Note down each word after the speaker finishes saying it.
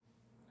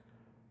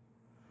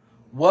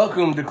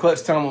Welcome to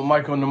Clutch Time with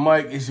Mike on the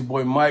mic. It's your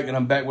boy Mike, and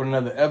I'm back with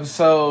another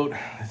episode.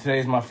 Today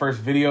is my first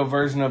video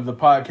version of the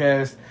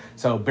podcast,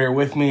 so bear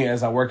with me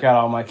as I work out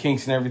all my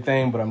kinks and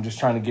everything, but I'm just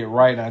trying to get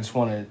right, and I just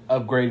want to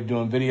upgrade to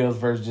doing videos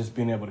versus just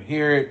being able to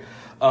hear it.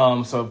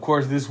 So, of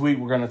course, this week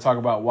we're going to talk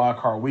about Wild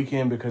Card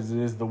Weekend because it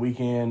is the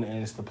weekend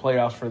and it's the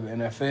playoffs for the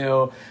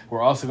NFL.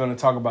 We're also going to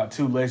talk about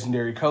two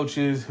legendary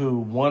coaches who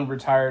one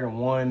retired and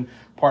one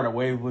parted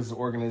ways with the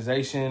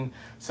organization.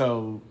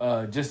 So,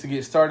 just to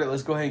get started,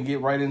 let's go ahead and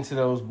get right into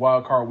those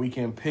Wild Card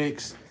Weekend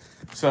picks.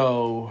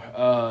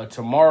 So,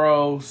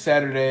 tomorrow,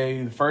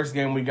 Saturday, the first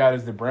game we got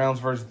is the Browns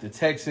versus the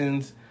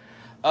Texans.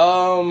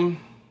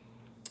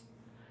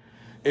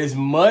 As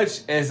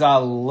much as I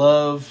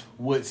love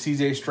what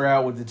C.J.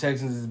 Stroud with the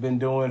Texans has been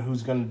doing,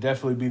 who's going to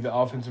definitely be the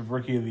offensive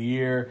rookie of the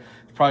year,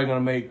 he's probably going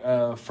to make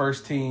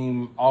first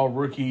team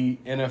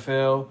all-rookie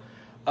NFL.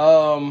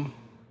 I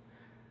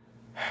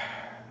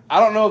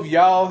don't know if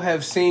y'all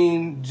have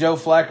seen Joe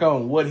Flacco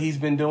and what he's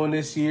been doing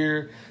this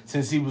year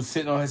since he was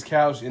sitting on his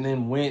couch and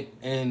then went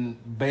and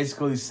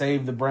basically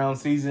saved the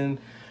Browns season.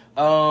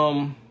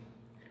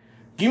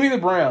 Give me the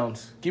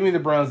Browns. Give me the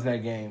Browns in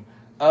that game.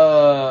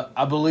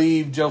 I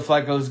believe Joe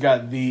Flacco's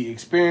got the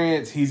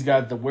experience. He's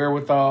got the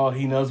wherewithal.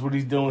 He knows what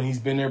he's doing. He's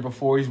been there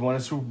before. He's won a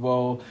Super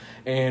Bowl.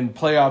 And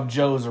playoff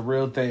Joe is a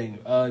real thing.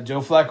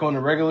 Joe Flacco in the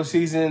regular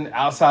season,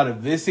 outside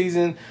of this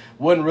season,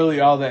 wasn't really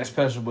all that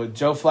special. But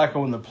Joe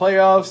Flacco in the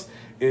playoffs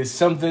is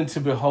something to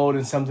behold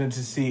and something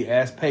to see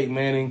as Peyton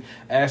Manning,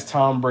 as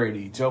Tom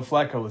Brady. Joe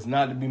Flacco is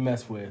not to be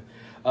messed with.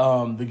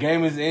 The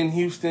game is in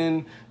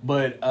Houston,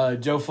 but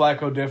Joe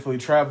Flacco definitely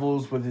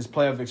travels with his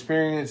playoff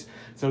experience.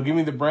 So give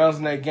me the Browns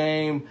in that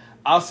game.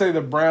 I'll say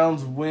the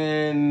Browns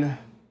win.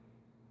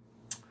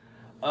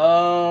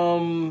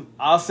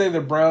 I'll say the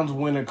Browns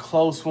win a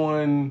close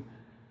one.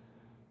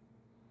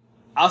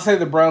 I'll say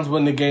the Browns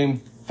win the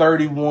game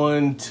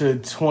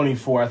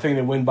 31-24. I think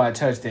they win by a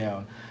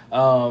touchdown.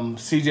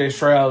 C.J.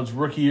 Stroud's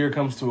rookie year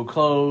comes to a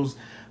close,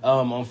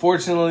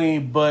 unfortunately,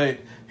 but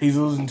he's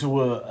losing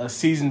to a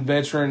seasoned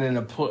veteran and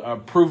a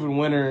proven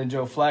winner in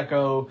Joe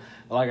Flacco.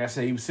 Like I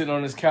said, he was sitting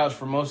on his couch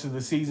for most of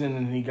the season,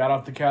 and he got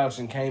off the couch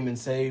and came and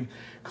saved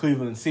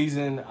Cleveland's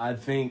season. I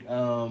think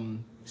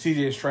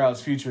C.J.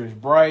 Stroud's future is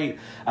bright.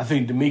 I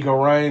think DeMeco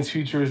Ryans'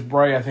 future is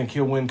bright. I think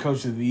he'll win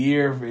Coach of the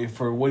Year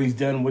for what he's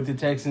done with the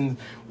Texans,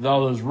 with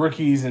all those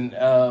rookies. And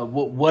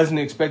what wasn't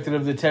expected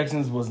of the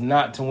Texans was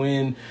not to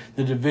win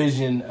the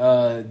division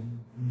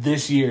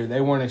this year.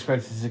 They weren't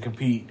expected to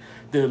compete,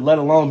 let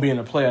alone be in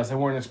the playoffs. They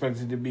weren't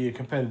expected to be a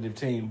competitive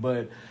team.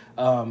 But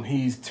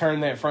he's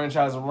turned that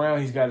franchise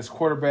around. He's got his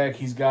quarterback.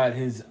 He's got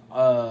his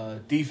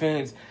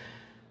defense.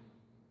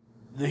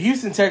 The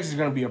Houston Texans are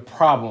going to be a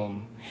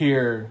problem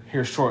here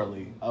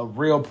shortly, a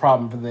real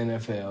problem for the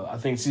NFL. I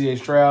think C.J.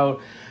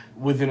 Stroud,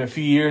 within a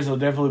few years, he'll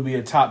definitely be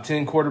a top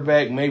 10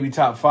 quarterback, maybe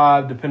top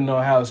 5, depending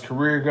on how his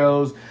career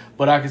goes.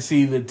 But I could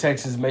see the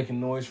Texans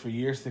making noise for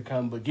years to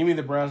come. But give me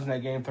the Browns in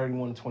that game,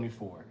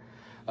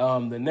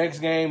 31-24. The next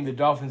game, the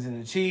Dolphins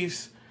and the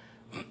Chiefs.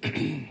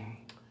 The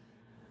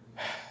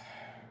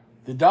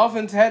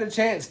Dolphins had a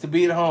chance to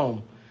be at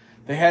home.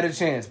 They had a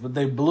chance, but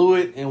they blew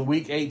it in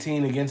Week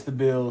 18 against the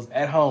Bills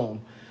at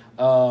home.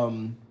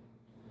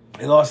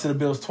 They lost to the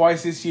Bills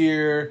twice this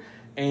year,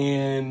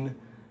 and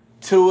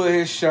Tua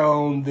has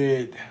shown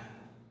that,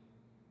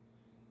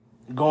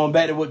 going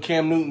back to what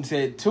Cam Newton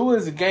said, Tua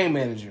is a game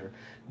manager.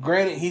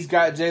 Granted, he's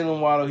got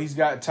Jalen Waddle, he's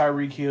got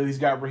Tyreek Hill, he's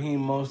got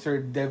Raheem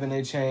Mostert, Devin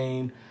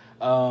Achane.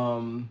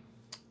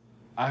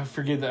 I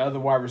forget the other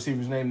wide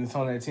receiver's name that's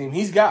on that team.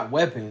 He's got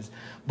weapons,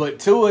 but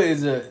Tua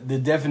is the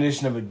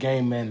definition of a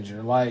game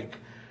manager. Like,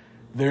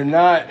 they're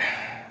not.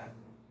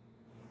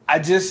 I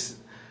just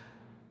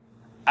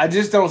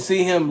don't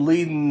see him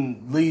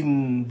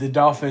leading the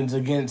Dolphins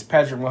against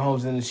Patrick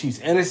Mahomes and the Chiefs.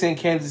 And it's in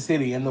Kansas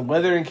City, and the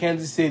weather in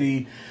Kansas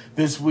City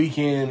this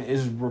weekend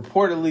is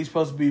reportedly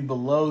supposed to be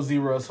below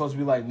zero. It's supposed to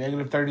be like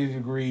negative 30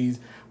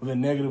 degrees with a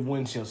negative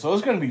wind chill. So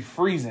it's going to be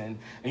freezing.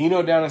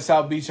 And down in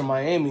South Beach in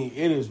Miami,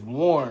 it is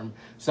warm.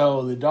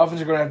 So the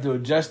Dolphins are going to have to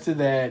adjust to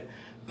that.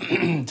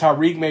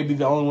 Tyreek may be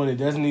the only one that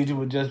doesn't need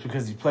to adjust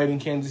because he played in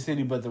Kansas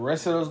City. But the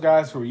rest of those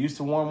guys who are used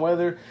to warm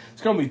weather,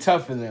 it's going to be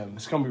tough for them.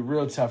 It's going to be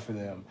real tough for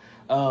them.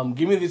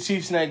 Give me the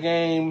Chiefs in that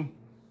game.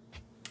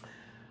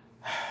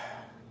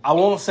 I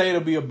won't say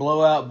it'll be a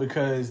blowout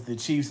because the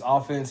Chiefs'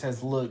 offense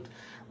has looked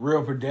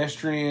real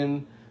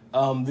pedestrian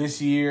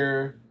this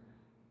year.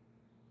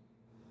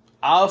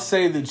 I'll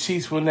say the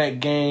Chiefs win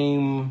that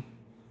game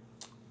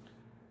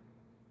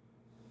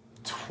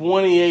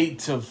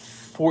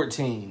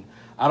 28-14.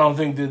 I don't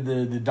think that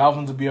the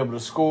Dolphins will be able to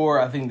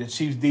score. I think the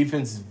Chiefs'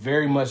 defense is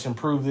very much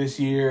improved this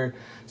year.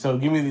 So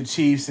give me the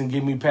Chiefs and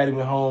give me Patty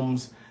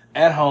Mahomes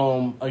at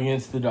home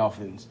against the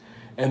Dolphins.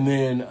 And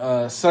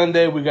then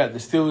Sunday, we got the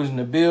Steelers and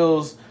the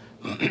Bills.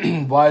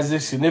 Why is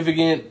this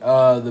significant?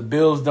 The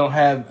Bills don't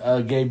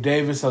have Gabe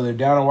Davis, so they're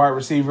down a wide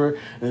receiver.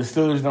 And the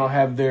Steelers don't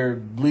have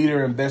their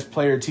leader and best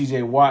player,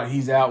 T.J. Watt.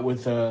 He's out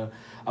with, I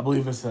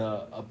believe it's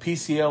a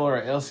PCL or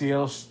a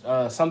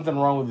LCL, something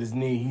wrong with his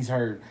knee. He's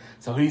hurt,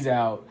 so he's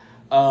out.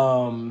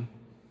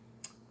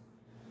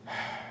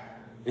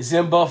 It's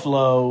in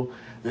Buffalo.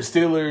 The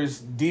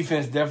Steelers'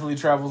 defense definitely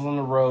travels on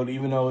the road,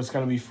 even though it's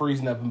going to be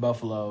freezing up in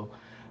Buffalo.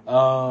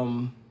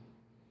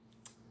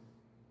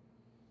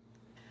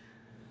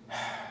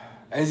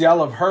 As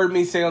y'all have heard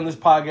me say on this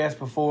podcast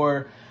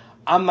before,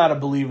 I'm not a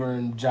believer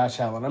in Josh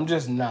Allen. I'm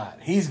just not.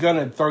 He's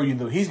going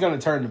to he's going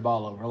to turn the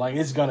ball over. Like,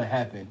 it's going to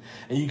happen.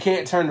 And you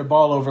can't turn the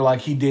ball over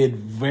like he did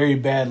very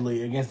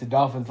badly against the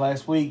Dolphins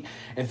last week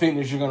and think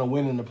that you're going to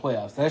win in the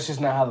playoffs. That's just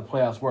not how the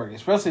playoffs work,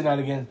 especially not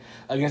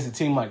against a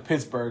team like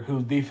Pittsburgh,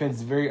 whose defense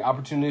is very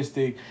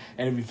opportunistic.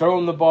 And if you throw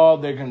them the ball,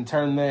 they're going to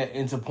turn that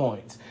into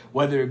points.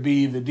 Whether it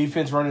be the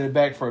defense running it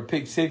back for a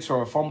pick six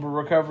or a fumble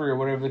recovery or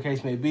whatever the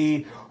case may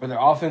be, or their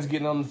offense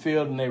getting on the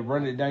field and they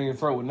run it down your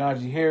throat with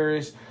Najee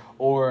Harris,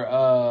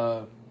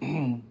 or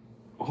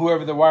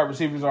whoever the wide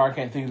receivers are. I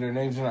can't think of their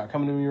names. They're not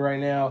coming to me right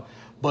now.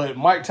 But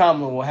Mike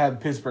Tomlin will have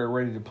Pittsburgh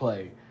ready to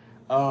play.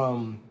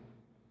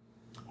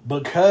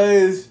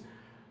 Because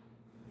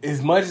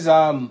as much as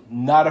I'm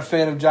not a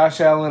fan of Josh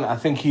Allen, I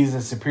think he's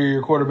a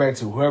superior quarterback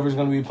to whoever's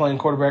going to be playing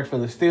quarterback for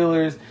the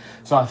Steelers.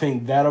 So I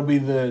think that'll be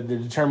the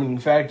determining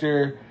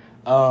factor.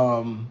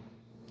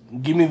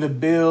 Give me the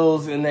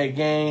Bills in that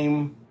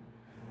game.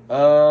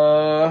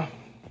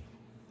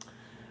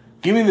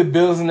 Give me the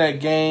Bills in that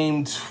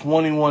game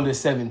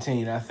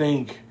 21-17. I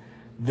think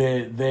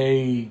that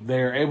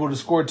they're able to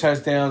score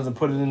touchdowns and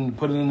put it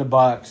in the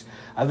box.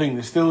 I think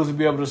the Steelers will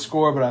be able to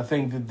score, but I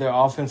think that their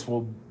offense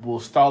will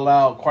stall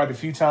out quite a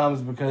few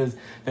times because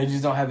they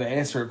just don't have an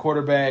answer at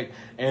quarterback,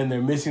 and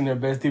they're missing their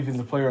best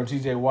defensive player on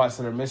T.J. Watt,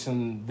 so they're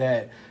missing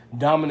that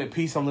dominant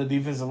piece on the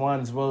defensive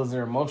line as well as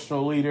their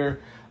emotional leader.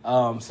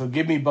 So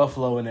give me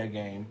Buffalo in that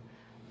game.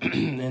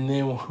 And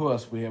then who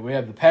else we have? We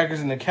have the Packers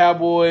and the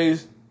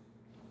Cowboys.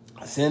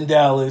 It's in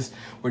Dallas,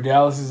 where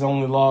Dallas has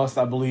only lost,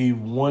 I believe,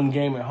 one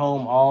game at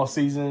home all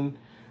season.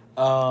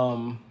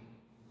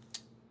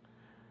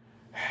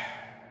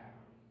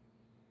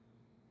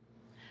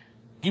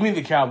 Give me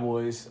the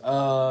Cowboys.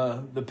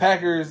 The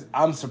Packers,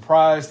 I'm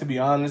surprised, to be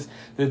honest,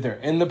 that they're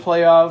in the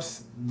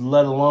playoffs,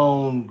 let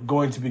alone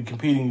going to be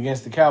competing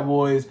against the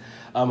Cowboys.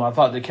 I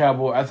thought the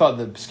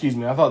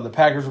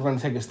Packers were going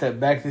to take a step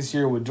back this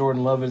year with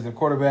Jordan Love as their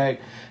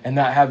quarterback and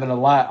not having a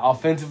lot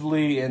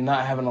offensively and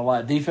not having a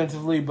lot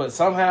defensively. But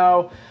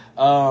somehow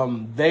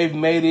they've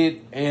made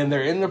it, and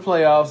they're in the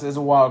playoffs as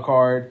a wild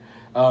card.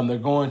 They're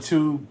going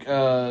to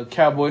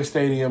Cowboy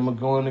Stadium,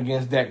 going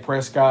against Dak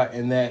Prescott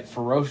and that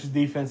ferocious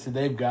defense that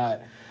they've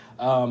got,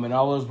 and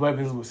all those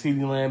weapons with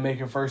CeeDee Lamb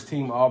making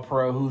first-team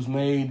All-Pro, who's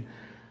made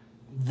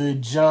the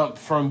jump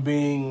from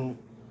being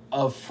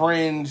a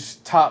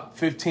fringe top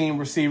 15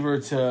 receiver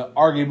to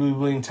arguably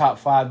being top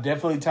 5,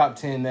 definitely top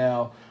 10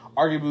 now,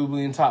 arguably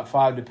being top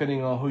 5,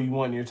 depending on who you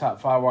want in your top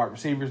 5 wide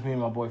receivers. Me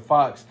and my boy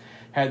Fox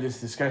had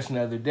this discussion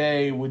the other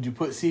day. Would you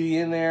put CD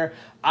in there?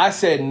 I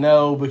said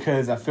no,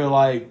 because I feel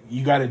like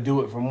you got to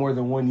do it for more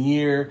than 1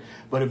 year.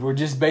 But if we're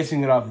just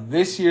basing it off of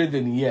this year,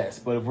 then yes.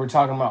 But if we're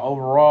talking about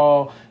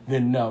overall,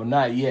 then no,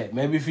 not yet.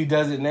 Maybe if he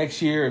does it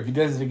next year, if he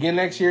does it again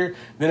next year,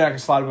 then I can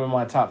slide him in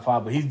my top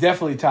 5. But he's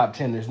definitely top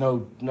 10. There's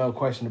no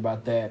question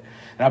about that.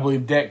 And I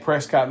believe Dak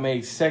Prescott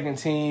made second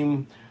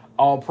team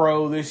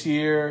All-Pro this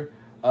year.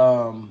 He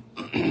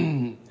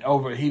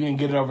didn't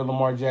get it over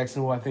Lamar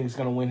Jackson, who I think is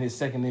going to win his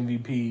second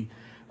MVP.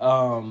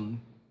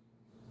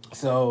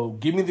 So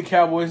give me the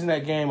Cowboys in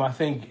that game. I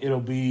think it'll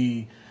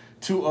be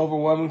too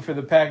overwhelming for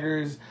the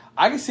Packers.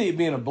 I can see it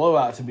being a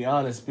blowout, to be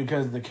honest,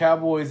 because the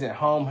Cowboys at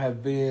home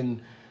have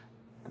been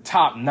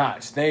top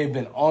notch. They've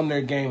been on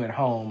their game at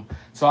home.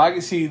 So I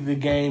can see the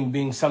game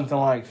being something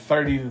like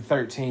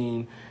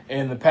 30-13.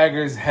 And the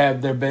Packers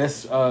have their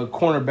best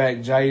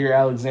cornerback, Jair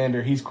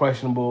Alexander. He's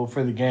questionable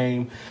for the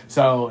game.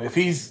 So if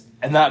he's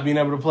not being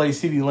able to play,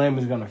 CeeDee Lamb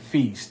is going to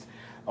feast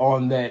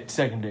on that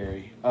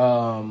secondary.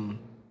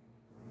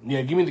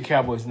 Give me the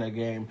Cowboys in that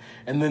game.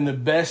 And then the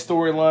best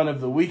storyline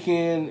of the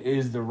weekend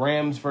is the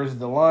Rams versus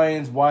the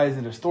Lions. Why is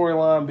it a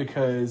storyline?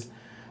 Because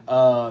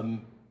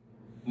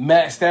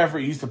Matt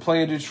Stafford used to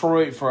play in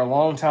Detroit for a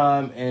long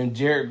time, and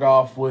Jared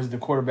Goff was the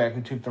quarterback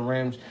who took the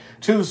Rams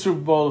to the Super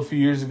Bowl a few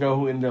years ago,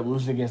 who ended up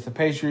losing against the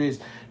Patriots.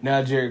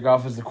 Now Jared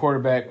Goff is the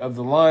quarterback of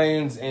the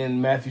Lions,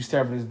 and Matthew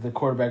Stafford is the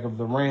quarterback of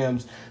the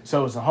Rams.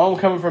 So it's a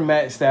homecoming for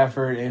Matt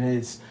Stafford, and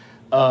it's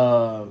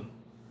not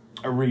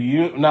a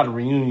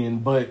reunion,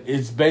 but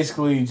it's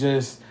basically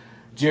just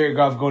Jared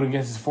Goff going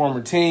against his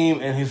former team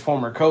and his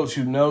former coach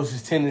who knows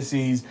his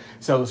tendencies.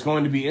 So it's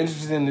going to be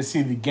interesting to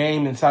see the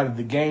game inside of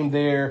the game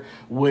there,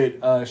 what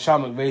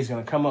Sean McVay is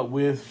going to come up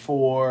with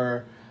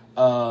for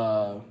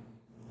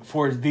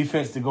his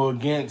defense to go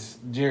against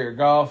Jared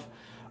Goff.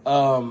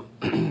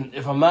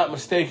 If I'm not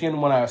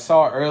mistaken, when I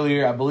saw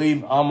earlier, I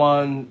believe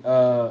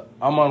Amon-Ra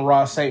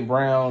St.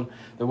 Brown,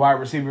 the wide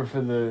receiver for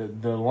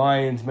the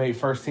Lions, made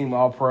first team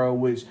All-Pro,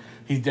 which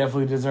he's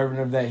definitely deserving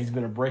of that. He's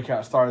been a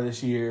breakout star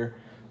this year.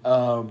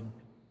 I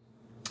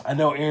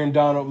know Aaron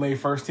Donald made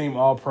first team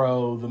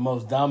All-Pro, the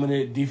most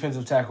dominant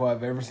defensive tackle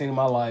I've ever seen in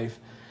my life.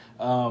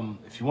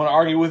 If you want to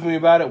argue with me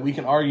about it, we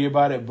can argue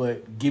about it,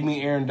 but give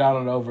me Aaron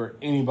Donald over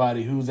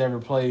anybody who's ever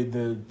played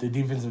the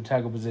defensive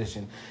tackle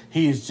position.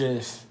 He is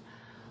just,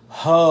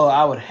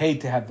 I would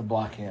hate to have to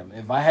block him.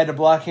 If I had to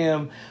block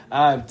him,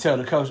 I'd tell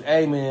the coach,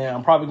 hey, man,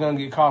 I'm probably going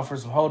to get called for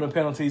some holding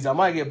penalties. I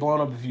might get blown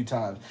up a few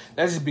times.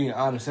 That's just being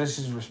honest. That's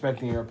just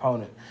respecting your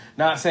opponent.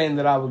 Not saying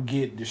that I would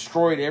get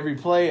destroyed every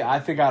play. I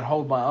think I'd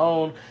hold my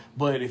own.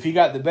 But if he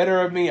got the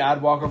better of me,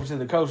 I'd walk over to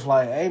the coach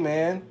like, hey,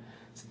 man,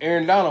 it's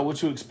Aaron Donald.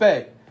 What you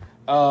expect?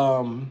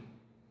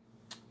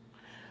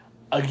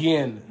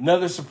 Again,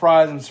 another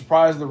surprise. I'm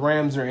surprised the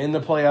Rams are in the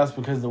playoffs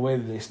because of the way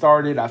that they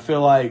started. I feel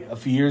like a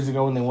few years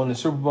ago when they won the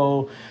Super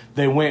Bowl,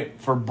 they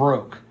went for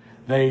broke.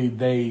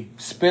 They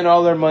spent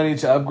all their money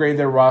to upgrade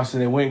their roster.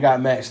 They went and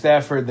got Matt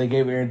Stafford. They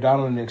gave Aaron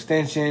Donald an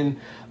extension.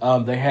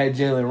 They had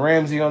Jalen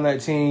Ramsey on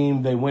that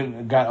team. They went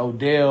and got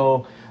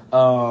Odell.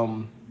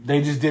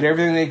 They just did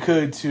everything they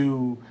could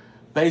to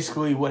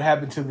basically what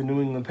happened to the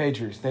New England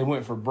Patriots. They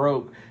went for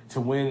broke to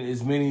win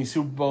as many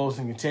Super Bowls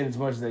and contend as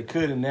much as they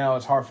could, and now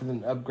it's hard for them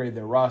to upgrade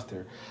their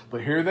roster.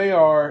 But here they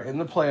are in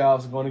the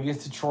playoffs going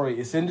against Detroit.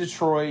 It's in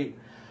Detroit.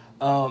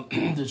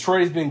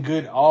 Detroit has been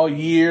good all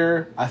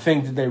year. I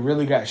think that they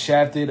really got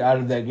shafted out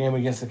of that game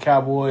against the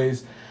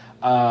Cowboys.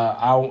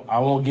 I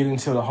won't get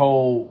into the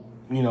whole,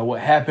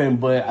 what happened,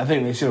 but I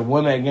think they should have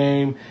won that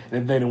game.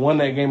 And if they'd have won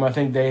that game, I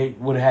think they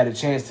would have had a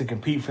chance to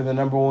compete for the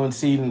number one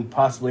seed and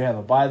possibly have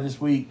a bye this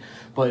week.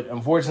 But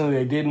unfortunately,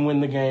 they didn't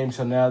win the game,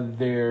 so now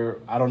that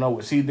I don't know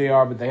what seed they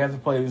are, but they have to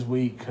play this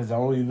week because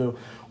only the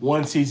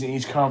one seed in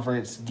each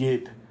conference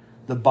get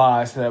the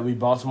bye, so that would be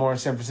Baltimore and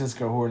San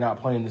Francisco, who are not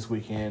playing this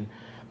weekend.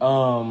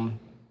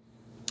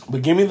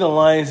 But give me the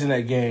Lions in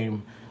that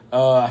game.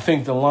 I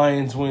think the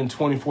Lions win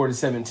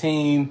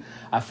 24-17.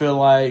 I feel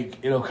like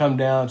it'll come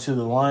down to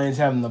the Lions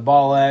having the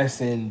ball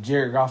last, and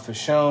Jared Goff has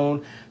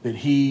shown that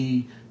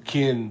he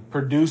can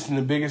produce in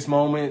the biggest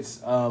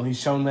moments. He's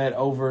shown that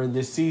over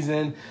this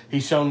season.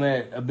 He's shown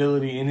that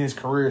ability in his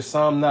career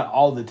some, not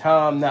all the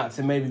time, not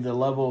to maybe the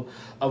level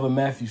of a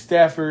Matthew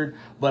Stafford,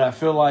 but I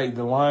feel like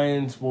the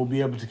Lions will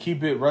be able to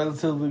keep it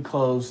relatively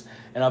close,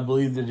 and I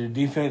believe that the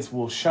defense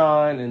will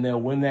shine, and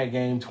they'll win that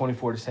game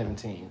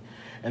 24-17.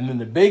 And then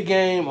the big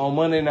game on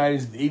Monday night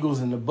is the Eagles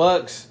and the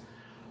Bucks.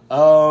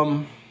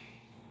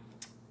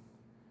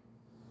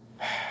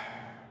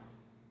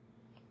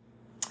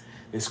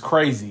 It's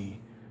crazy.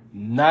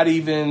 Not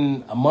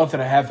even a month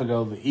and a half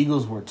ago, the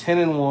Eagles were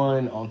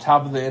 10-1 on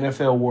top of the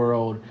NFL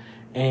world,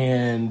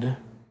 and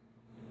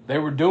they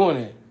were doing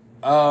it.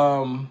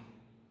 I'm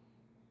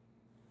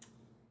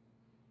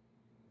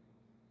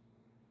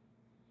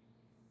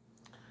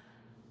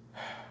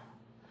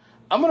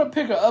going to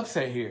pick an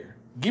upset here.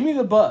 Give me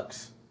the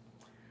Bucks.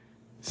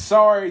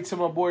 Sorry to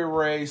my boy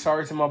Ray.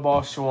 Sorry to my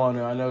boss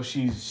Shawana. I know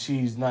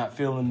she's not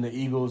feeling the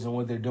Eagles and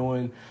what they're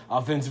doing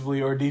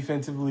offensively or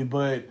defensively,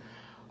 but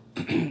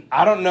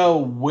I don't know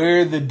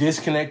where the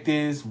disconnect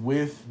is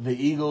with the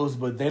Eagles,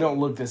 but they don't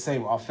look the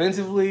same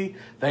offensively.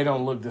 They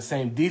don't look the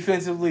same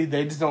defensively.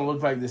 They just don't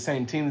look like the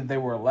same team that they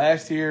were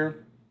last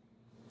year.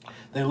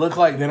 They look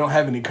like they don't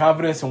have any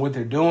confidence in what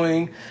they're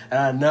doing. And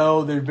I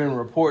know there have been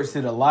reports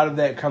that a lot of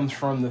that comes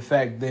from the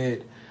fact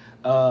that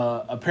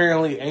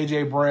apparently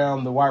A.J.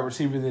 Brown, the wide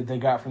receiver that they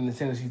got from the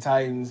Tennessee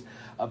Titans,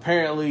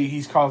 apparently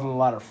he's causing a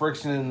lot of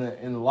friction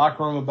in the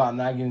locker room about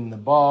not getting the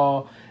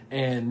ball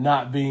and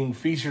not being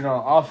featured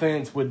on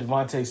offense, with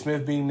Devontae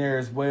Smith being there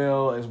as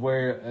well as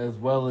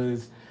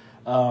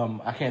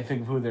I can't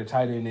think of who their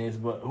tight end is,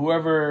 but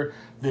whoever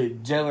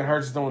that Jalen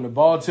Hurts is throwing the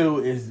ball to,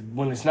 is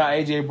when it's not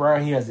A.J.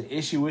 Brown, he has an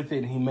issue with it,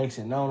 and he makes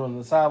it known on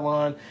the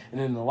sideline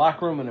and in the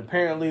locker room, and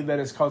apparently that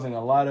is causing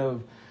a lot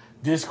of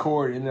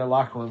discord in their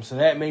locker room. So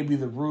that may be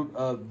the root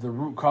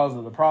cause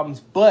of the problems,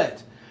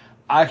 but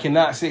I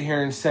cannot sit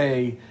here and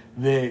say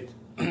that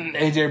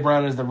A.J.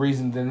 Brown is the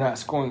reason they're not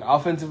scoring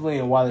offensively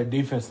and why their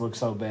defense looks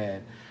so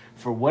bad.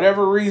 For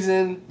whatever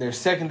reason, their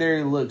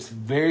secondary looks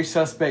very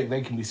suspect.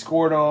 They can be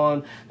scored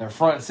on. Their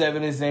front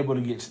seven isn't able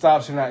to get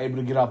stops. They're not able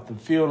to get off the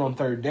field on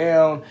third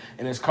down,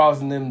 and it's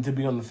causing them to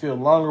be on the field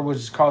longer, which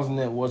is causing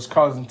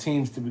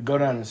teams to go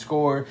down and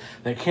score.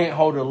 They can't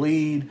hold a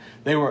lead.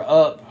 They were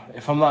up,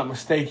 if I'm not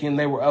mistaken,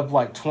 they were up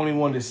like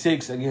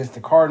 21-6 against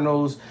the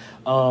Cardinals.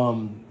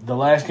 The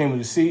last game of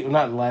the season,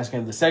 not the last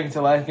game, the second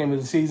to last game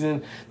of the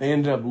season, they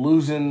ended up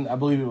losing. I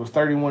believe it was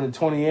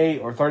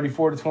 31-28 or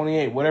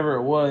 34-28, whatever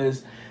it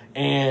was.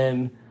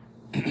 And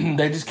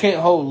they just can't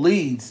hold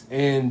leads.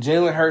 And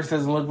Jalen Hurts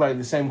doesn't look like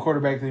the same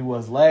quarterback that he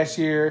was last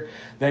year.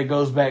 That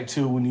goes back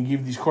to when you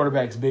give these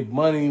quarterbacks big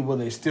money, will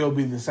they still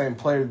be the same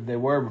player that they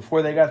were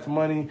before they got the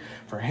money?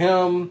 For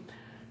him,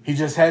 he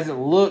just hasn't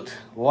looked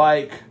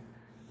like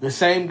the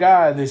same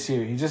guy this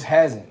year. He just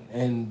hasn't.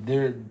 And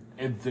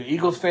if the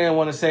Eagles fan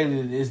want to say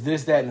that it's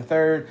this, that, and the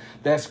third,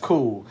 that's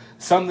cool.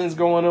 Something's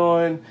going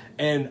on.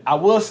 And I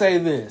will say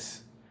this.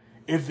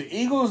 If the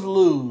Eagles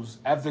lose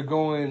after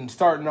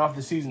starting off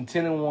the season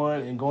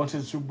 10-1 and going to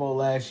the Super Bowl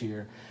last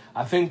year,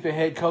 I think the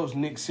head coach,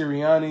 Nick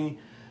Sirianni,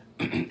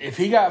 if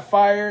he got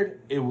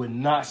fired, it would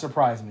not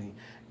surprise me.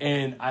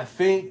 And I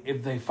think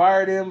if they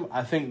fired him,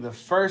 I think the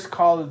first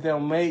call that they'll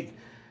make,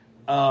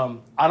 I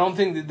don't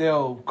think that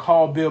they'll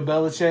call Bill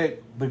Belichick,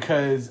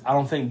 because I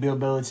don't think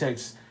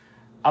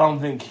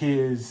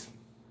his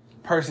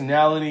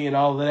personality and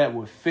all of that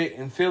would fit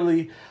in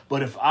Philly.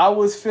 But if I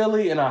was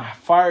Philly and I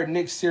fired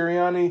Nick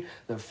Sirianni,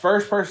 the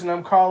first person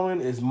I'm calling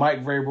is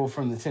Mike Vrabel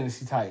from the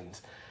Tennessee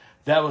Titans.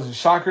 That was a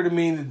shocker to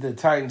me that the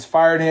Titans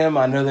fired him.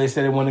 I know they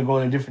said they wanted to go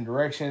in a different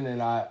direction,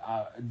 and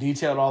I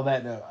detailed all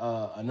that in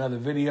another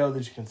video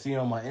that you can see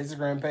on my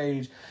Instagram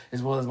page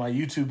as well as my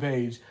YouTube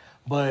page.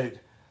 But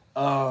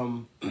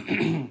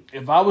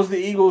if I was the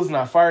Eagles and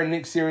I fired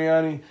Nick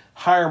Sirianni,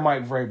 hire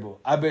Mike Vrabel.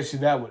 I bet you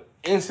that would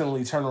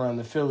instantly turn around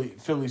the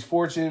Phillies'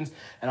 fortunes,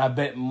 and I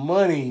bet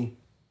money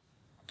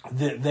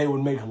that they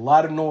would make a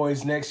lot of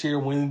noise next year,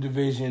 win the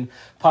division,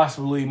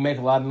 possibly make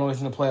a lot of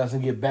noise in the playoffs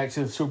and get back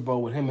to the Super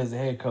Bowl with him as the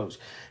head coach.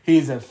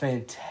 He's a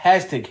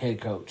fantastic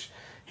head coach.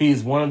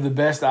 He's one of the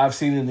best I've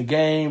seen in the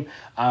game.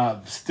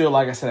 Still,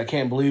 like I said, I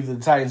can't believe that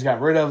the Titans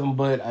got rid of him,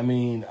 but, I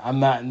mean, I'm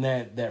not in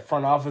that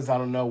front office. I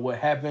don't know what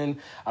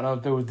happened. I don't know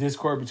if there was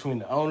discord between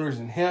the owners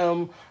and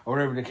him or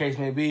whatever the case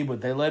may be,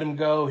 but they let him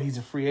go. He's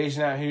a free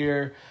agent out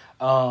here.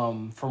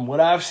 From what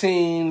I've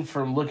seen,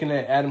 from looking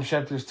at Adam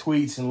Schefter's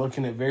tweets and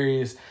looking at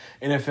various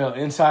NFL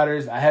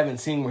insiders, I haven't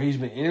seen where he's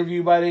been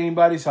interviewed by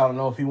anybody, so I don't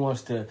know if he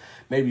wants to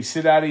maybe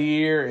sit out a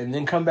year and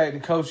then come back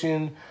to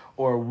coaching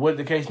or what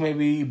the case may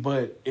be.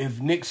 But if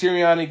Nick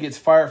Sirianni gets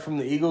fired from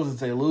the Eagles if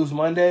they lose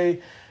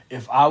Monday,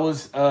 if I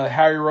was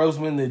Harry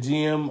Roseman, the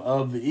GM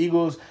of the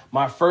Eagles,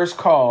 my first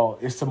call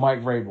is to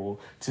Mike Vrabel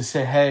to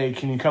say, hey,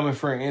 can you come in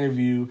for an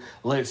interview?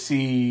 Let's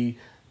see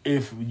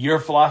if your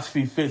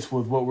philosophy fits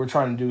with what we're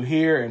trying to do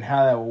here and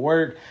how that will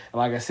work. And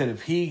like I said,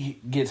 if he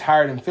gets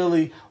hired in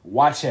Philly,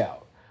 watch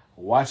out.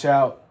 Watch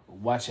out.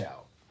 Watch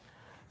out.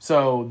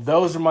 So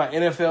those are my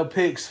NFL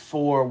picks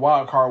for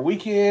Wild Card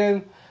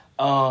Weekend.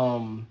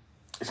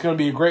 It's going to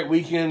be a great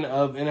weekend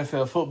of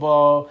NFL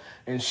football.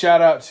 And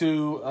shout out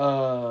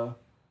to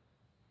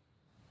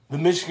the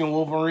Michigan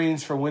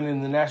Wolverines for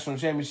winning the national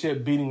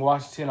championship, beating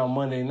Washington on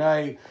Monday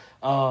night.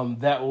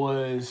 That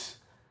was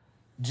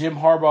Jim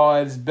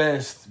Harbaugh at his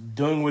best,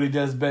 doing what he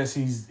does best.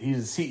 He's a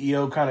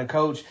CEO kind of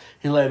coach.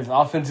 He let his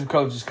offensive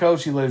coaches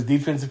coach. He let his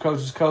defensive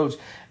coaches coach.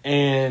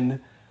 And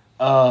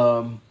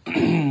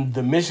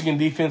the Michigan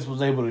defense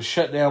was able to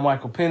shut down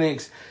Michael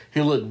Penix.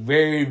 He looked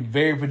very,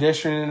 very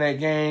pedestrian in that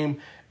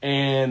game.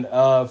 And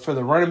for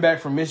the running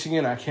back from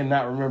Michigan, I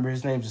cannot remember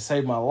his name to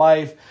save my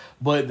life.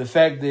 But the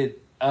fact that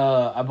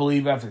I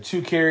believe after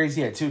 2 carries,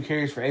 he had 2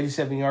 carries for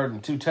 87 yards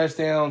and 2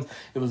 touchdowns.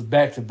 It was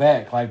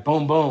back-to-back, like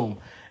boom, boom.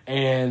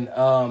 And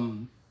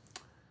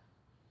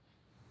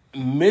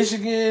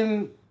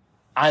Michigan,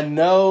 I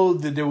know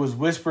that there was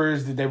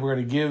whispers that they were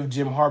going to give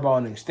Jim Harbaugh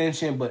an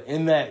extension, but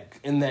in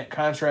that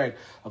contract,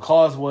 a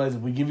clause was,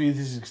 if we give you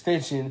this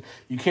extension,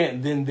 you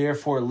can't then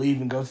therefore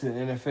leave and go to the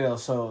NFL.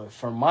 So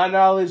from my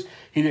knowledge,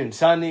 he didn't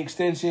sign the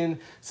extension.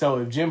 So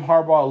if Jim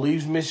Harbaugh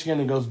leaves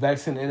Michigan and goes back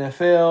to the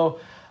NFL,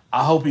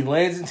 I hope he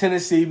lands in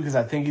Tennessee because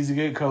I think he's a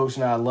good coach,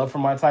 and I'd love for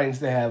my Titans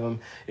to have him.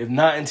 If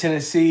not in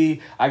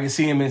Tennessee, I can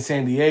see him in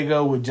San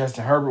Diego with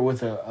Justin Herbert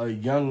with a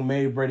young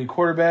May Brady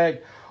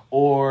quarterback.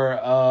 Or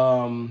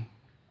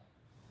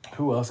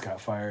who else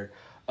got fired?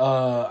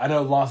 I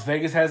know Las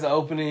Vegas has an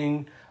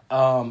opening.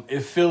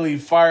 If Philly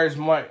fires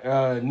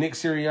Nick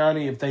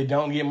Sirianni, if they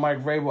don't get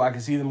Mike Vrabel, I can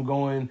see them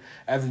going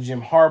after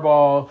Jim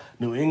Harbaugh.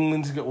 New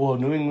England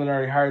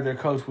already hired their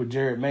coach with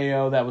Jarrett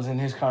Mayo. That was in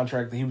his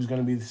contract that he was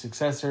going to be the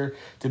successor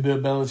to Bill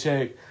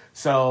Belichick.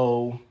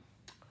 So,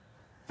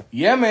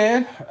 yeah,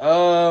 man.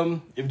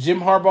 If Jim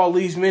Harbaugh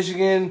leaves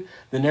Michigan,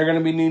 then they're going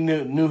to be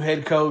needing new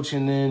head coach.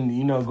 And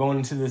then, going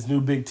into this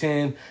new Big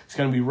Ten, it's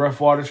going to be rough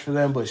waters for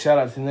them. But shout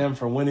out to them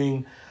for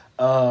winning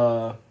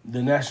the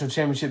national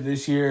championship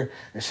this year.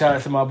 And shout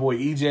out to my boy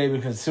EJ,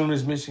 because as soon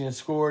as Michigan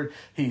scored,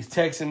 he's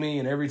texting me,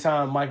 and every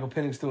time Michael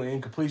Penix threw an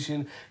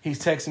incompletion, he's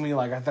texting me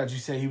like, I thought you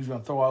said he was going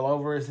to throw all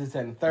over us, this,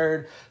 that, and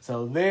third.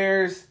 So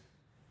there's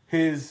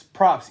his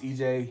props,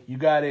 EJ. You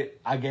got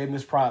it. I gave him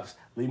his props.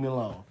 Leave me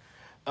alone.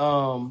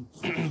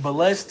 But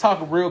let's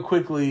talk real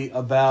quickly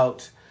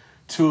about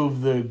 2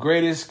 of the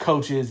greatest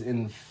coaches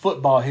in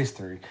football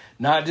history.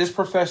 Not just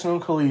professional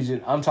and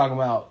collegiate. I'm talking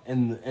about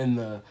in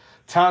the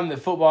time that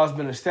football has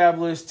been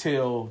established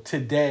till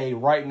today,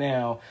 right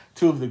now,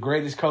 2 of the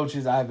greatest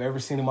coaches I've ever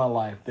seen in my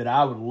life that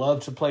I would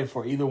love to play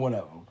for either one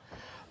of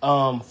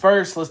them.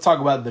 First, let's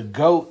talk about the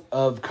GOAT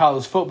of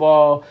college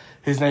football.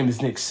 His name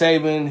is Nick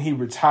Saban. He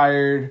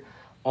retired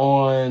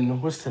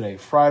on, what's today,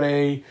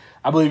 Friday?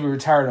 I believe he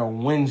retired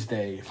on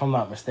Wednesday, if I'm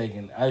not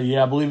mistaken.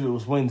 I believe it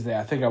was Wednesday.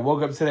 I think I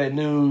woke up to that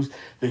news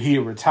that he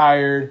had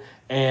retired,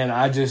 and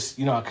I just,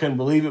 I couldn't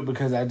believe it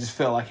because I just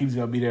felt like he was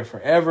going to be there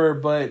forever.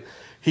 But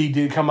he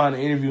did come out in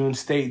an interview and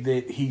state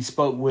that he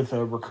spoke with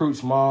a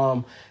recruit's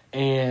mom,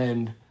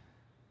 and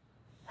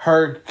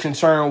her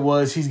concern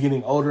was he's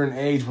getting older in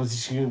age.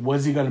 Was he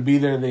going to be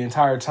there the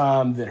entire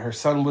time that her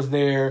son was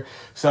there?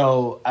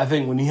 So I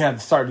think when you have to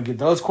start to get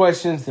those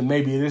questions, then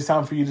maybe it is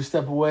time for you to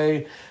step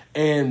away.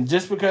 And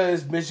just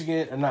because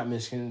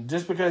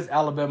just because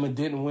Alabama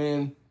didn't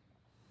win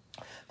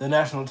the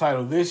national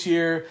title this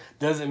year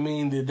doesn't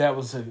mean that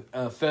was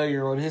a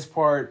failure on his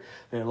part.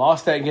 They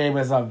lost that game,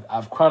 as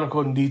I've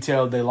chronicled in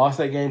detail. They lost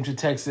that game to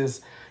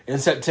Texas in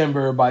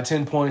September by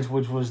 10 points,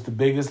 which was the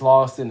biggest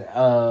loss in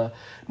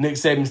Nick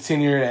Saban's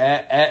tenure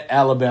at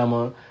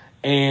Alabama.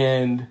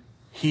 And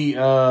he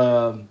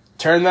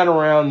turned that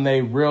around.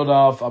 They reeled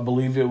off, I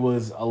believe it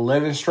was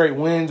 11 straight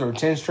wins or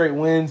 10 straight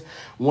wins,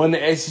 won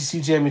the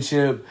SEC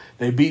championship.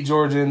 They beat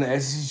Georgia in the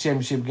SEC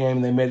championship game,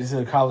 and they made it to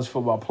the college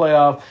football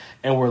playoff,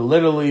 and were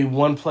literally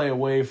one play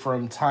away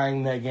from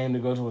tying that game to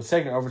go to a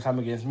second overtime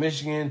against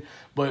Michigan.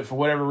 But for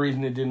whatever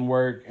reason, it didn't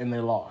work, and they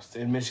lost.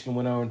 And Michigan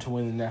went on to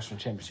win the national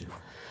championship.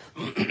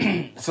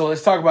 So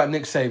let's talk about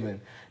Nick Saban.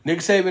 Nick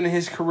Saban in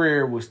his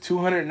career was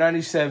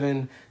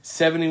 297,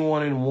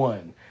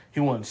 71-1.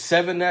 He won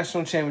 7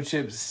 national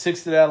championships,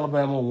 6 at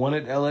Alabama, 1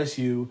 at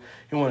LSU.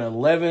 He won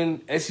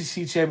 11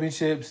 SEC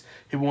championships.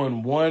 He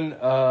won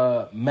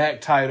 1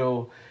 MAC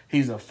title.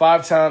 He's a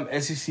 5-time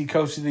SEC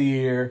Coach of the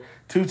Year,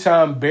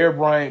 2-time Bear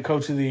Bryant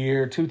Coach of the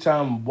Year,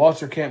 2-time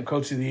Walter Camp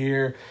Coach of the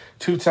Year,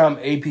 2-time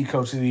AP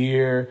Coach of the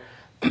Year.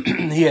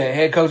 He had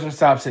head coaching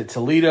stops at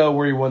Toledo,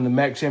 where he won the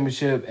MAC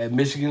championship, at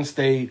Michigan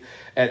State,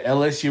 at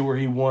LSU, where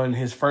he won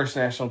his first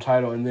national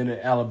title, and then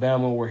at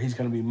Alabama, where he's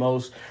going to be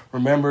most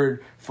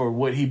remembered for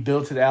what he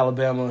built at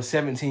Alabama,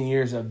 17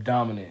 years of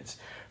dominance.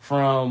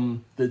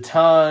 From the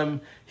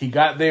time he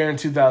got there in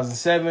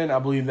 2007, I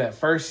believe that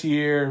first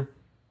year,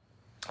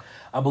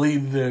 I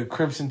believe the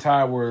Crimson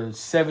Tide were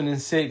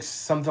 7-6,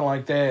 something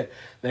like that.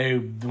 They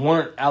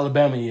weren't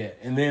Alabama yet.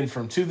 And then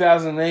from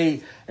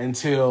 2008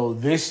 until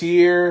this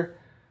year,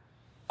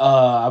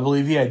 I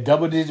believe he had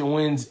double-digit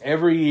wins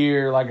every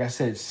year. Like I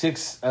said,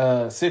 six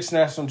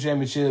national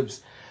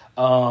championships.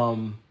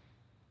 I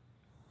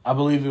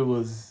believe it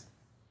was,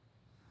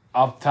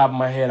 off the top of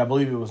my head, I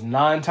believe it was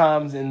 9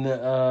 times in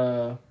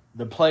the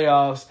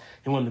playoffs.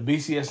 He won the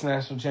BCS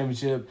national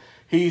championship.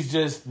 He's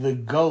just the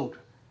GOAT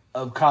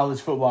of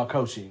college football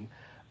coaching.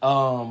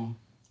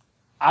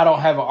 I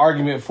don't have an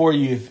argument for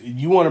you. If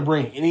you want to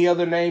bring any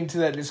other name to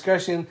that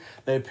discussion,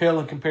 they pale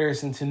in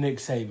comparison to Nick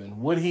Saban.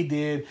 What he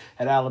did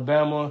at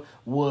Alabama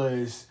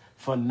was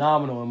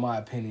phenomenal, in my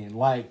opinion.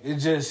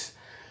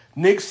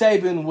 Nick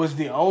Saban was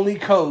the only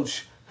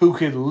coach who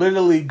could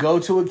literally go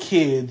to a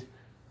kid.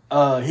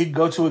 He'd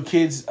go to a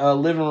kid's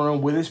living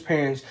room with his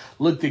parents,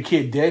 look the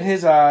kid dead in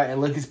his eye, and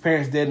look his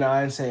parents dead in the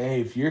eye and say, hey,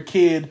 if your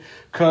kid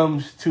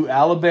comes to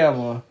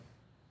Alabama,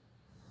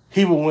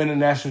 he will win a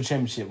national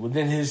championship.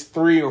 Within his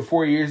 3 or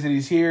 4 years that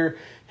he's here,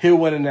 he'll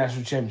win a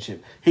national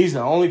championship. He's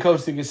the only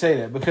coach that can say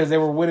that because they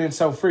were winning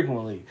so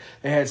frequently.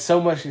 They had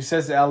so much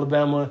success at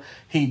Alabama.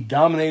 He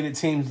dominated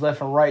teams left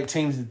and right,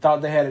 teams that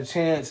thought they had a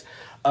chance.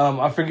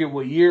 I forget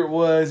what year it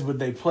was, but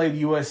they played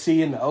USC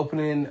in the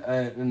opening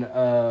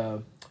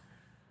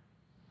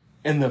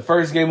in the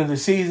first game of the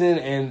season,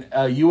 and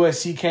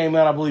USC came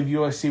out. I believe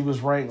USC was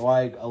ranked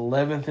like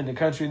 11th in the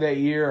country that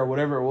year or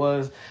whatever it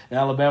was, and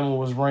Alabama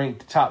was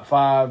ranked top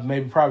 5,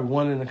 maybe probably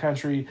 1 in the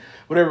country,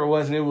 whatever it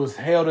was, and it was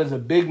hailed as a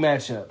big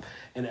matchup.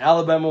 And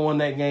Alabama won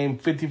that game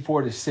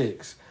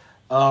 54-6.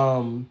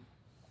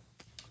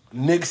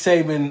 Nick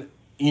Saban,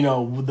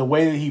 the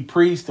way that he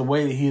preached, the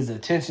way that his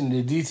attention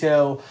to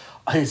detail,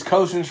 his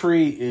coaching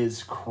tree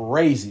is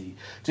crazy.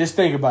 Just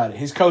think about it.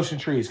 His coaching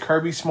tree is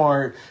Kirby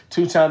Smart,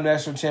 2-time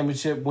national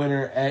championship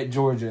winner at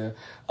Georgia.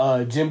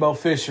 Jimbo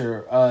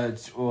Fisher,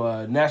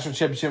 national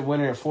championship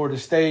winner at Florida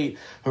State,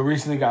 who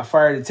recently got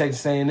fired at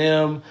Texas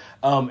A&M.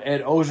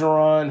 Ed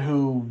Orgeron,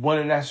 who won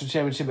a national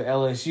championship at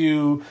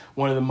LSU,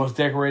 one of the most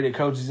decorated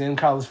coaches in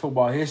college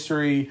football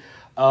history.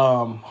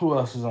 Who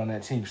else was on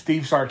that team?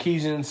 Steve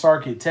Sarkisian,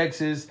 Sark at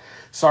Texas.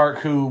 Sark,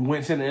 who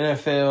went to the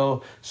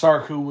NFL.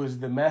 Sark, who was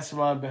the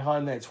mastermind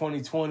behind that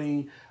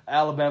 2020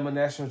 Alabama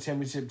national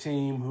championship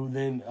team, who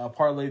then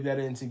parlayed that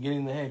into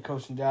getting the head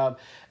coaching job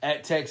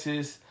at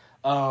Texas.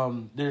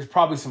 There's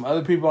probably some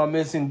other people I'm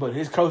missing, but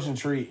his coaching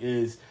tree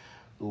is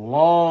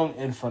long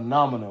and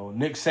phenomenal.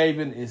 Nick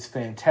Saban is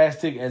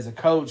fantastic as a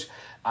coach.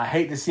 I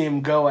hate to see him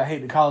go. I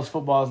hate that college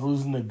football is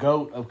losing the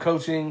GOAT of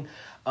coaching.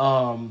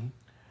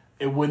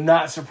 It would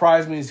not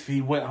surprise me if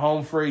he went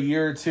home for a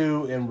year or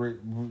two and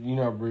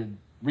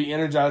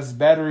re-energized his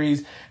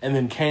batteries and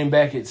then came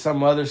back at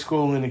some other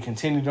school and then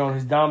continued on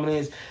his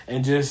dominance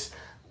and just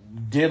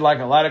did like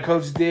a lot of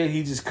coaches did.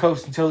 He just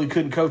coached until he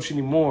couldn't coach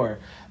anymore.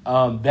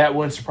 That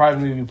wouldn't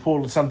surprise me if he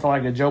pulled something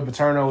like a Joe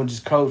Paterno and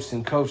just coached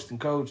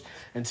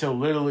until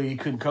literally he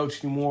couldn't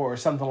coach anymore, or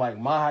something like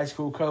my high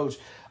school coach,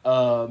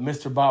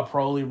 Mr. Bob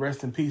Proley,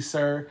 rest in peace,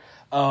 sir.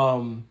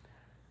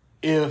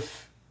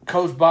 If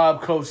Coach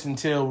Bob coached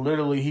until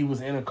literally he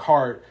was in a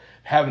cart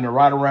having to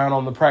ride around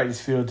on the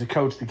practice field to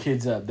coach the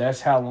kids up.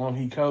 That's how long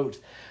he coached.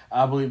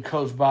 I believe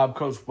Coach Bob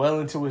coached well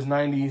into his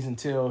 90s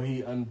until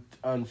he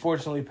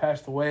unfortunately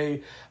passed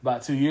away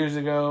about 2 years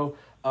ago.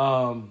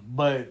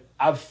 But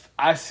I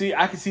can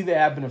see that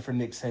happening for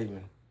Nick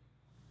Saban.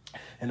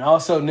 And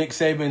also, Nick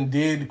Saban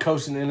did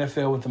coach in the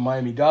NFL with the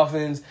Miami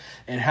Dolphins,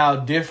 and how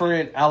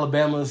different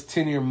Alabama's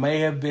tenure may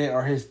have been,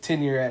 or his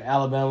tenure at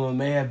Alabama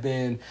may have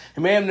been.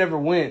 He may have never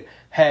went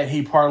had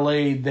he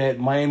parlayed that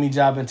Miami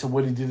job into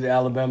what he did at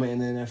Alabama in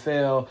the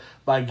NFL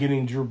by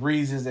getting Drew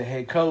Brees as a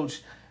head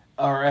coach,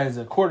 or as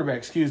a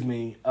quarterback,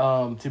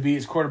 to be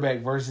his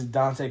quarterback versus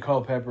Dante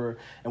Culpepper.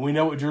 And we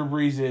know what Drew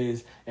Brees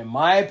is. In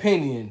my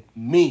opinion,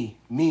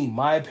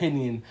 my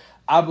opinion,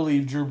 I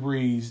believe Drew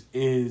Brees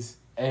is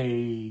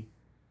a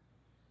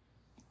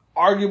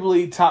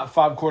arguably top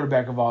 5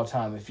 quarterback of all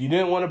time. If you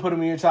didn't want to put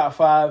him in your top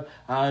 5,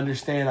 I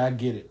understand. I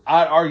get it.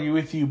 I'd argue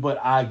with you, but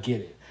I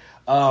get it.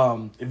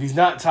 If he's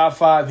not top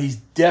 5, he's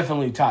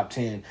definitely top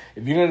 10.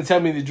 If you're going to tell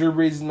me that Drew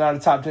Brees is not a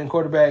top 10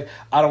 quarterback,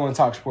 I don't want to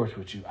talk sports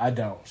with you. I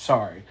don't.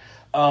 Sorry.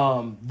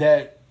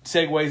 That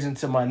segues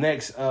into my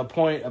next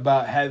point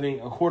about having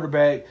a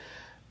quarterback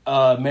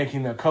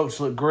making a coach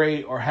look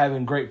great, or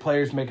having great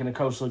players making a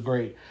coach look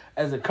great.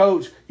 As a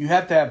coach, you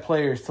have to have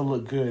players to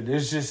look good.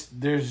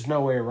 There's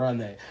no way around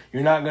that.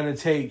 You're not going to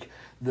take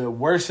the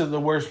worst of the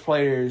worst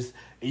players.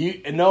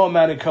 No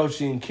amount of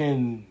coaching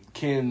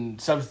can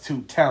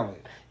substitute talent.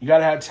 You got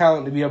to have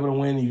talent to be able to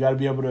win. You got to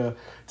be able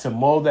to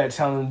mold that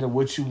talent into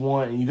what you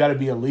want, and you got to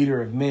be a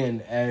leader of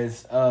men.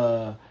 As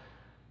I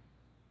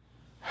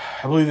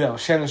believe that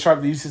was Shannon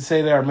Sharp that used to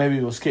say that, or maybe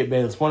it was Skip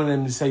Bayless. One of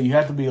them to say you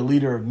have to be a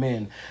leader of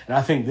men. And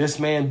I think this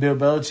man, Bill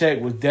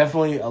Belichick, was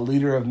definitely a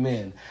leader of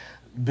men.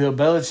 Bill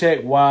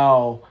Belichick,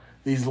 while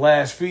these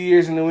last few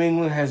years in New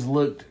England has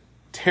looked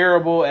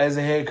terrible as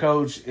a head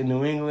coach in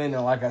New England,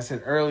 and like I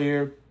said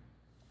earlier,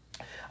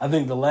 I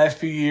think the last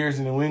few years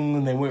in New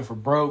England, they went for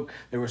broke.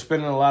 They were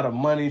spending a lot of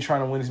money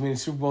trying to win as many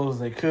Super Bowls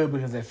as they could,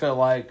 because they felt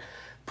like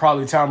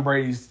probably Tom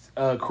Brady's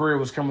career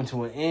was coming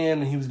to an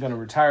end and he was going to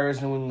retire as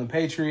a New England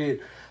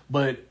Patriot.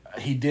 But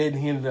he did.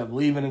 He ended up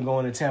leaving and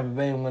going to Tampa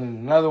Bay and winning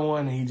another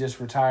one. He just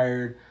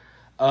retired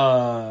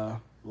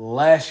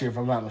last year, if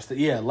I'm not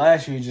mistaken. Yeah,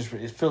 last year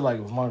it feels like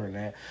it was longer than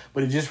that.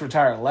 But he just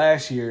retired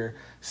last year.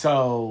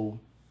 So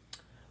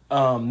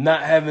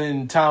not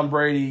having Tom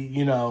Brady,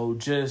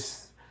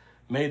 just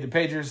made the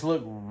Patriots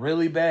look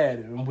really bad.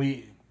 And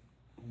we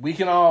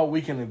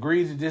can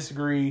agree to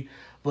disagree,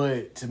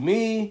 but to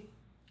me,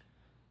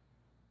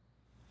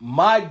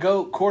 my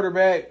GOAT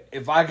quarterback,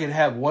 if I could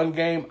have one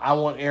game, I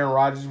want Aaron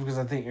Rodgers, because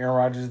I think Aaron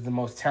Rodgers is the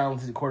most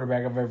talented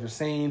quarterback I've ever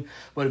seen.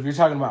 But if you're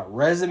talking about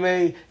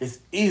resume, it's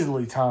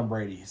easily Tom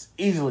Brady.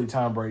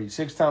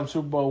 6-time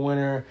Super Bowl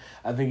winner.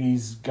 I think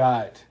he's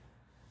got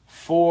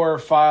 4 or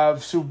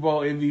 5 Super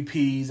Bowl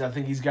MVPs. I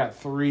think he's got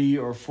 3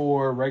 or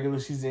 4 regular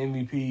season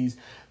MVPs.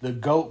 The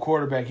GOAT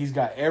quarterback, he's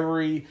got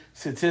every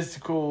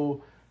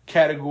statistical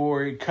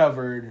category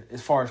covered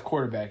as far as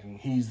quarterbacking.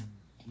 He's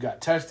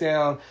got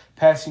touchdown,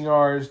 passing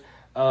yards.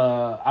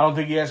 I don't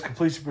think he has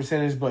completion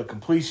percentage, but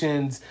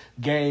completions,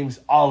 games,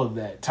 all of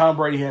that. Tom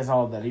Brady has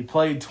all of that. He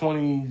played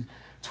 20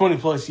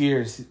 plus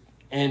years,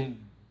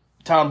 and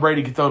Tom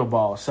Brady could throw the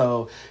ball,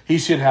 so he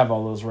should have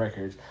all those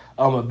records.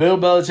 Bill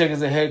Belichick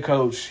is a head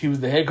coach. He was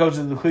the head coach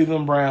of the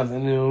Cleveland Browns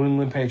and the New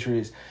England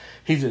Patriots.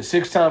 He's a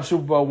 6-time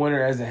Super Bowl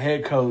winner as a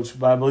head coach,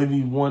 but I believe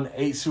he won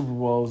 8 Super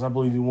Bowls. I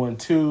believe he won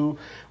 2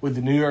 with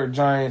the New York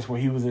Giants, where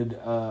he was an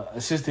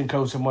assistant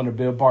coach under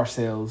Bill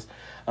Parcells.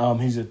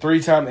 He's a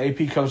 3-time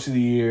AP Coach of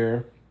the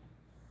Year.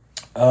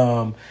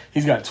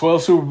 He's got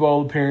 12 Super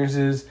Bowl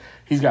appearances.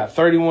 He's got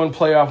 31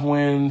 playoff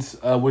wins,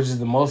 which is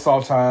the most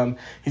all time.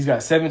 He's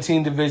got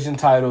 17 division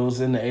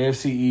titles in the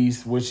AFC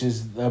East, which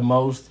is the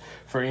most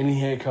for any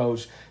head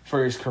coach.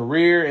 For his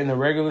career in the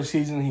regular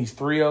season, he's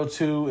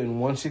 302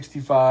 and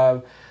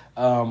 165.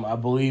 I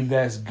believe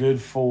that's good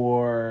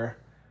for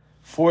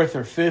 4th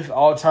or 5th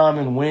all time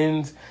in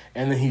wins,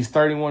 and then he's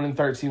 31 and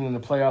 13 in the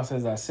playoffs,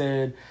 as I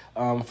said,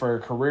 for a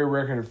career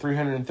record of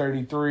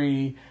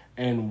 333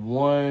 and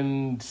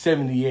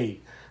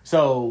 178.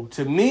 So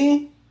to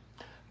me,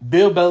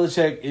 Bill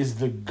Belichick is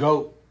the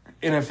GOAT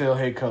NFL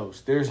head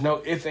coach. There's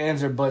no ifs,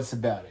 ands, or buts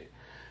about it.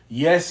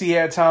 Yes, he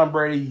had Tom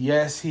Brady.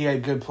 Yes, he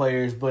had good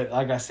players. But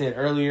like I said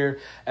earlier,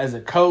 as a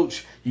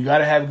coach, you got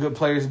to have good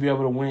players to be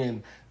able to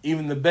win.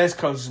 Even the best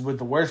coaches with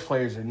the worst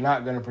players are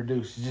not going to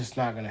produce. It's just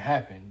not going to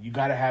happen. You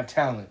got to have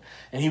talent.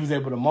 And he was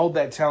able to mold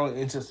that talent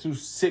into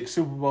 6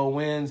 Super Bowl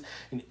wins.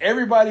 And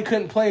everybody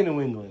couldn't play in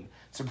New England.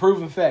 It's a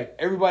proven fact.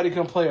 Everybody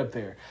can play up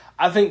there.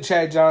 I think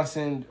Chad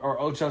Johnson or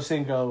Ocho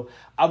Cinco,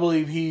 I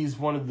believe he's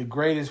one of the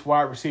greatest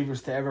wide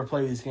receivers to ever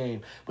play this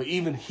game. But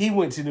even he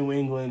went to New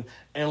England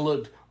and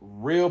looked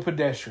real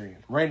pedestrian.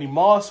 Randy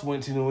Moss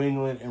went to New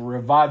England and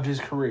revived his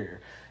career.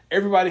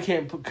 Everybody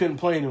couldn't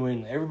play in New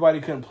England.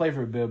 Everybody couldn't play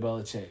for Bill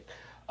Belichick.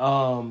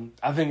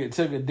 I think it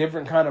took a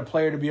different kind of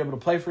player to be able to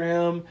play for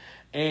him.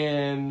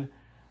 And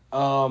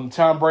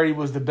Tom Brady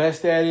was the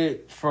best at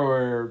it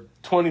for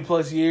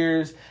 20-plus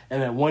years,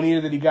 and that one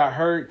year that he got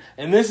hurt.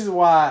 And this is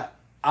why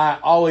I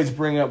always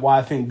bring up why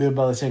I think Bill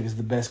Belichick is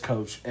the best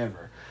coach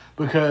ever.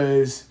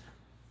 Because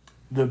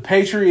the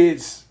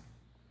Patriots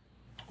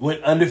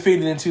Went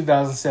undefeated in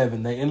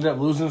 2007. They ended up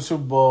losing the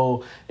Super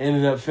Bowl.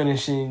 Ended up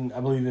finishing,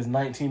 I believe, it's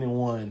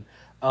 19-1,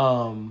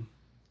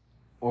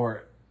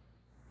 or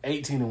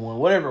 18-1,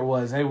 whatever it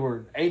was. They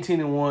were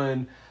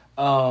 18-1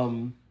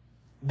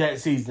 that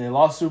season. They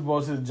lost Super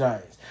Bowl to the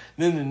Giants.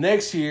 Then the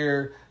next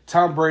year,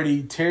 Tom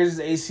Brady tears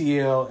his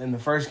ACL in the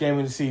first game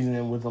of the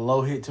season with a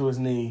low hit to his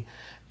knee,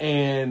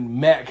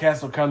 and Matt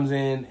Castle comes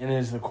in and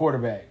is the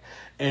quarterback.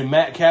 And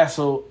Matt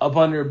Castle, up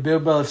under Bill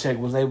Belichick,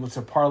 was able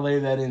to parlay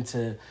that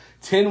into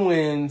 10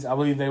 wins. I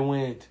believe they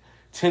went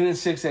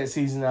 10-6 that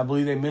season. I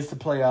believe they missed the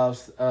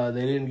playoffs.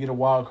 They didn't get a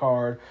wild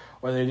card,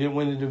 or they didn't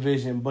win the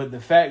division. But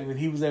the fact that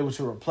he was able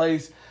to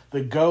replace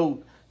the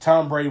GOAT,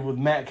 Tom Brady, with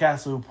Matt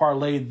Castle, who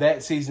parlayed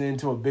that season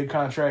into a big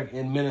contract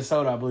in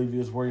Minnesota, I believe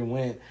is where he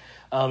went.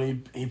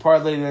 He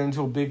parlayed that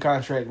into a big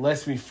contract.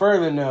 Lets me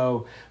further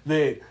know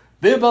that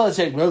Bill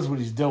Belichick knows what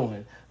he's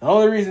doing. The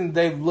only reason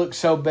they've looked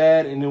so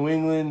bad in New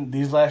England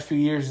these last few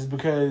years is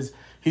because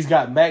he's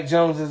got Mac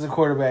Jones as a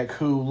quarterback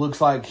who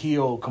looks like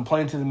he'll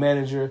complain to the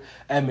manager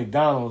at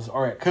McDonald's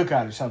or at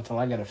Cookout or something,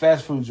 like at a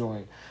fast food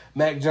joint.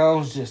 Mac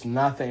Jones, just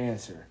not the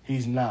answer.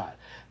 He's not.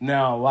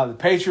 Now, while the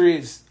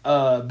Patriots,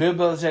 Bill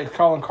Belichick's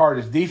calling card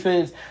is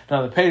defense.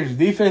 Now, the Patriots'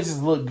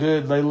 defenses look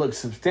good. They look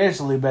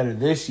substantially better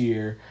this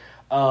year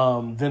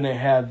than they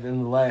have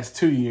in the last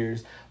 2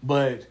 years.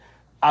 But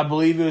I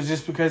believe it was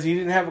just because he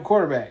didn't have a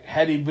quarterback.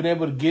 Had he been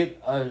able to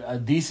get a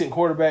decent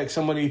quarterback,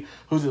 somebody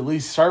who's at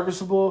least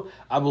serviceable,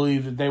 I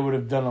believe that they would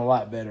have done a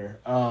lot better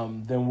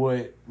than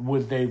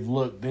what they've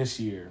looked this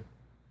year.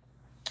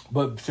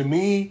 But to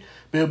me,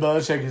 Bill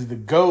Belichick is the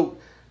GOAT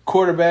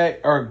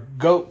quarterback or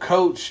GOAT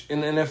coach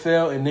in the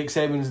NFL, and Nick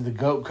Saban is the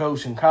GOAT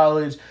coach in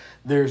college.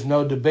 There's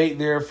no debate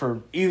there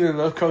for either of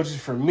those coaches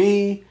for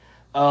me.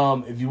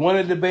 If you want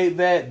to debate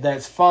that,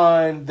 that's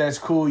fine. That's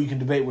cool. You can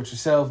debate with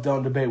yourself.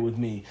 Don't debate with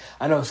me.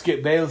 I know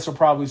Skip Bayless will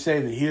probably say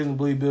that he doesn't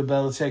believe Bill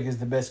Belichick is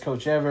the best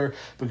coach ever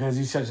because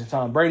he's such a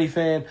Tom Brady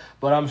fan,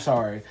 but I'm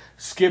sorry.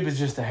 Skip is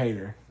just a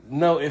hater.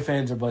 No ifs,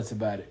 ands, or buts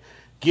about it.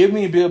 Give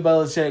me Bill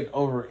Belichick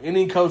over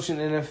any coach in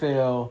the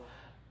NFL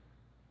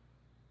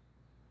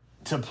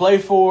to play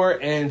for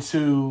and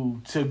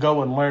to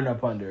go and learn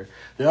up under.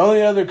 The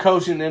only other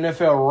coach in the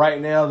NFL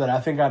right now that I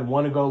think I'd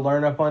want to go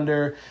learn up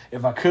under,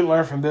 if I could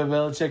learn from Bill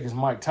Belichick, is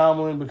Mike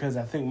Tomlin, because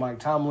I think Mike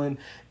Tomlin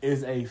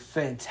is a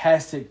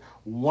fantastic,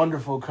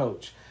 wonderful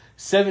coach.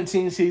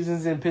 17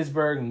 seasons in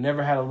Pittsburgh,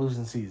 never had a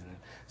losing season.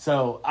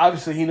 So,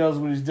 obviously, he knows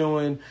what he's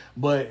doing.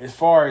 But as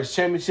far as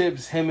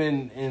championships, him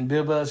and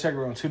Bill Belichick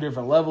are on two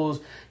different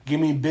levels.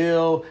 Give me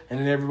Bill and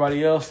then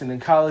everybody else. And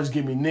in college,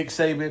 give me Nick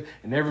Saban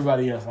and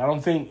everybody else. I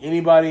don't think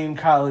anybody in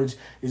college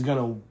is going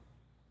to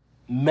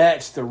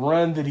match the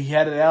run that he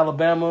had at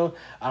Alabama.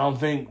 I don't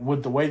think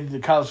with the way that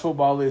the college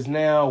football is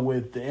now,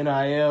 with the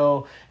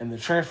NIL and the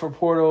transfer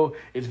portal,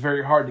 it's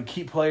very hard to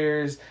keep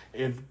players.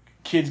 If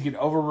kids get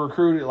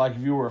over-recruited, like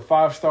if you were a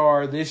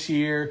 5-star this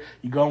year,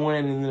 you go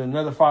in and then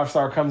another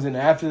 5-star comes in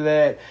after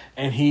that,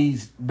 and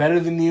he's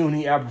better than you and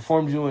he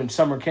outperforms you in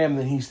summer camp, and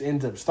then he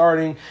ends up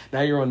starting.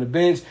 Now you're on the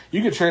bench.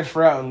 You could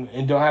transfer out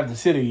and don't have to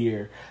sit a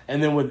year.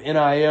 And then with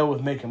NIL,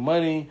 with making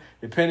money,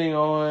 depending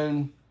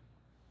on,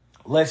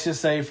 let's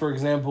just say, for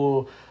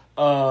example,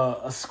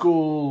 a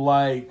school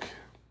like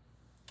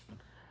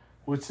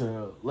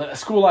Pittsburgh.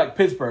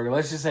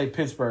 Let's just say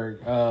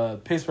Pittsburgh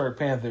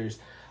Panthers.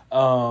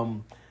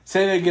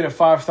 Say they get a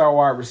 5-star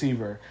wide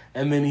receiver,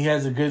 and then he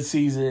has a good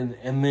season,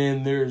 and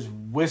then there's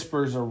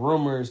whispers or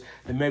rumors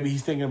that maybe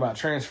he's thinking about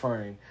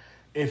transferring.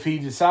 If he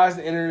decides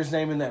to enter his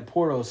name in that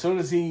portal, as soon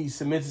as he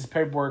submits his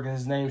paperwork and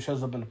his name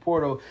shows up in the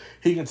portal,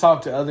 he can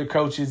talk to other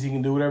coaches, he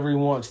can do whatever he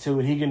wants to,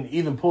 and he can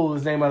even pull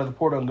his name out of the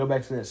portal and go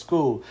back to that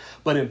school.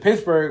 But in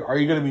Pittsburgh, are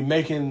you going to be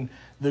making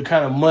the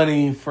kind of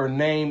money for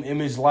name,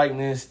 image,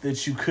 likeness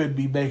that you could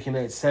be making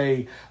at,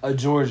 say, a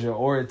Georgia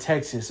or a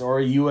Texas or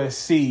a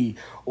USC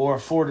or a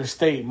Florida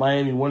State,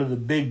 Miami, one of the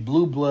big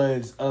blue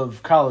bloods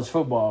of college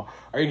football?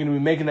 Are you going to be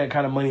making that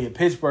kind of money at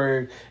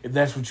Pittsburgh if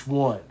that's what you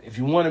want? If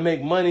you want to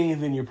make money,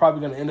 then you're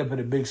probably going to end up at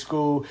a big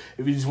school.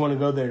 If you just want to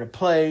go there to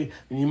play,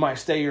 then you might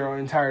stay your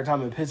entire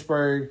time in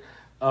Pittsburgh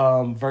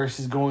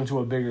versus going to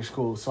a bigger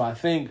school. So I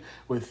think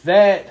with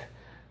that,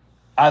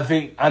 I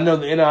know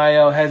the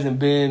NIL hasn't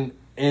been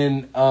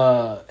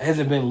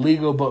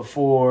legal, but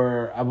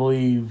for, I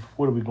believe,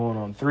 what are we going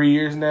on, 3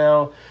 years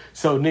now?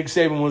 So Nick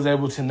Saban was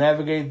able to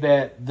navigate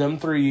them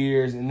 3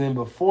 years, and then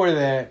before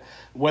that,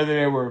 whether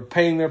they were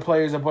paying their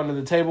players up under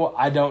the table,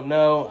 I don't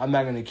know. I'm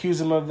not going to accuse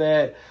them of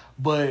that,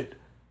 but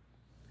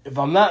if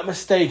I'm not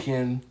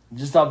mistaken,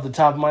 just off the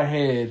top of my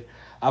head,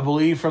 I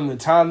believe from the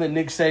time that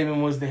Nick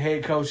Saban was the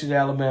head coach at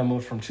Alabama,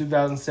 from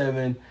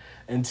 2007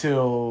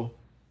 until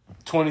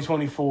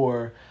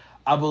 2024,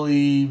 I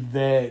believe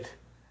that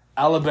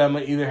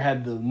Alabama either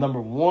had the number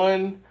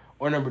 1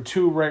 or number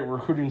 2 ranked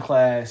recruiting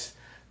class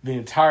the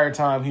entire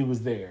time he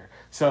was there.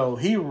 So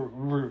he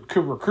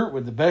could recruit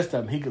with the best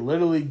of them. He could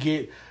literally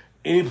get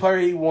any player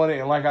he wanted.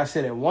 And like I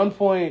said, at one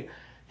point,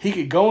 he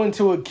could go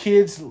into a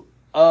kid's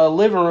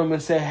living room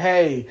and say,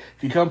 hey,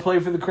 if you come play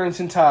for the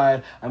Crimson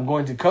Tide, I'm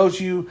going to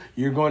coach you.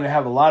 You're going to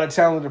have a lot of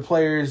talented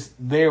players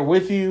there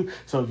with you.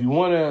 So if you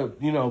want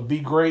to, be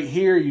great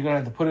here, you're going to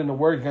have to put in the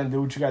work. You're going to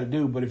do what you got to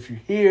do. But if you're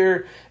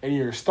here and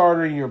you're a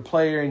starter and you're a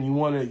player and you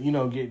want to,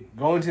 get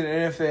going to the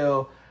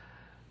NFL,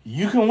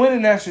 you can win a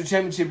national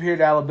championship here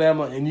at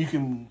Alabama, and you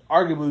can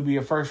arguably be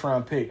a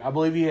first-round pick. I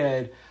believe he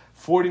had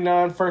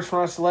 49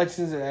 first-round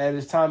selections at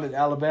his time at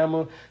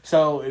Alabama.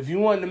 So if you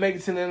wanted to make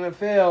it to the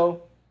NFL,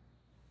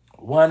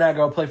 why not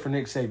go play for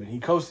Nick Saban? He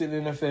coached in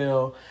the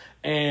NFL,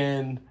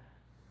 and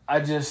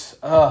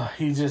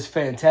he's just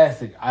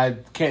fantastic. I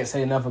can't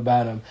say enough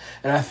about him.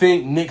 And I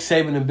think Nick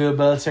Saban and Bill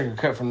Belichick are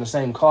cut from the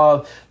same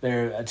cloth.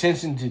 Their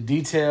attention to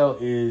detail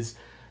is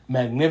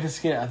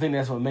magnificent. I think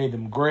that's what made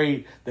them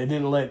great. They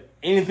didn't let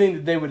anything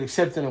that they would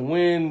accept in a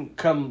win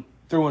come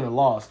through in a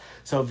loss.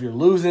 So if you're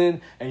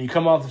losing and you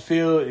come off the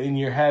field and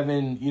you're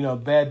having,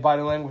 bad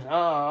body language,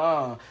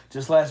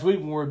 just last week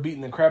when we were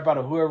beating the crap out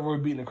of whoever we were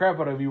beating the crap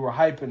out of, you were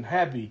hype and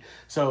happy.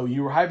 So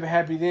you were hype and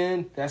happy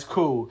then, that's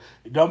cool.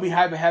 Don't be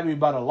hype and happy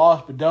about a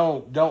loss, but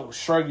don't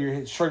shrug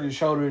your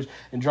shoulders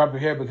and drop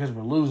your head because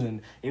we're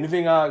losing.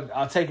 Anything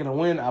I'll take in a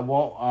win, I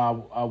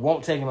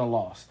won't take in a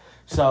loss.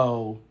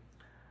 So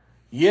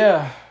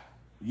yeah,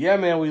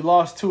 man, we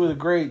lost two of the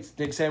greats.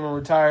 Nick Saban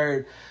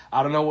retired.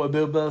 I don't know what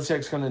Bill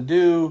Belichick's going to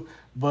do,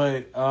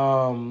 but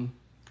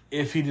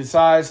if he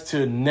decides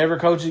to never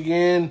coach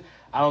again,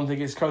 I don't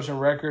think his coaching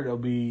record will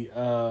be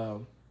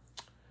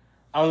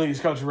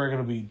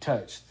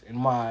touched, in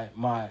my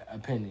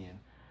opinion.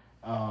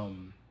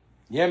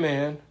 Yeah,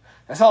 man,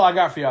 that's all I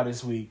got for y'all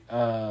this week.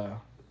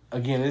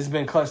 Again, this has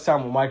been Clutch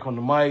Time with Mike on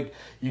the mic.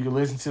 You can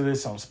listen to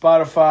this on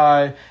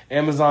Spotify,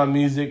 Amazon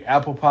Music,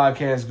 Apple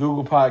Podcasts,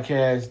 Google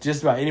Podcasts,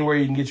 just about anywhere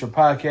you can get your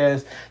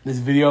podcast. This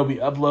video will be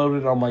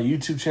uploaded on my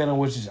YouTube channel,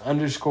 which is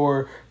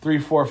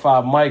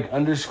 _345Mike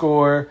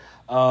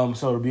 _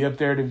 so it'll be up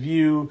there to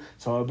view.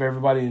 So I hope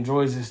everybody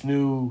enjoys this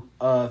new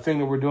thing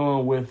that we're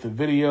doing with the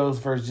videos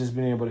versus just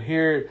being able to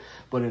hear it.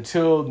 But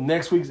until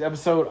next week's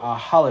episode, I'll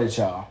holla at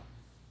y'all.